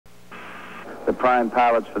the prime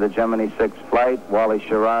pilots for the Gemini 6 flight, Wally,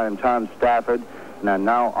 Schirra, and Tom Stafford, and are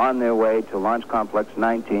now on their way to Launch Complex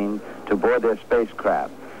 19 to board their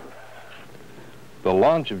spacecraft. The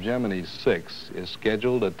launch of Gemini 6 is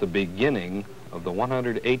scheduled at the beginning of the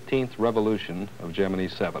 118th revolution of Gemini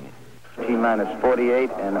 7. T-minus 48,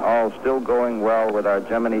 and all still going well with our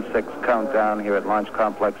Gemini 6 countdown here at Launch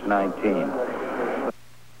Complex 19.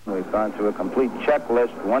 We've gone through a complete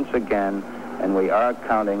checklist once again, and we are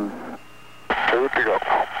counting. 2 to go.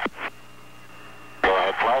 Go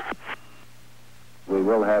ahead, flight. We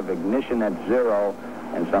will have ignition at 0,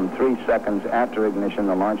 and some 3 seconds after ignition,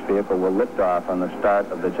 the launch vehicle will lift off on the start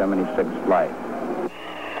of the Gemini 6 flight.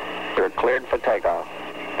 You're cleared for takeoff.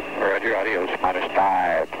 Roger, adios. Minus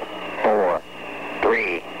 5, 4,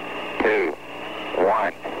 3, 2,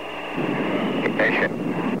 1. Ignition.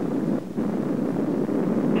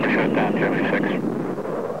 Shut down, Gemini 6.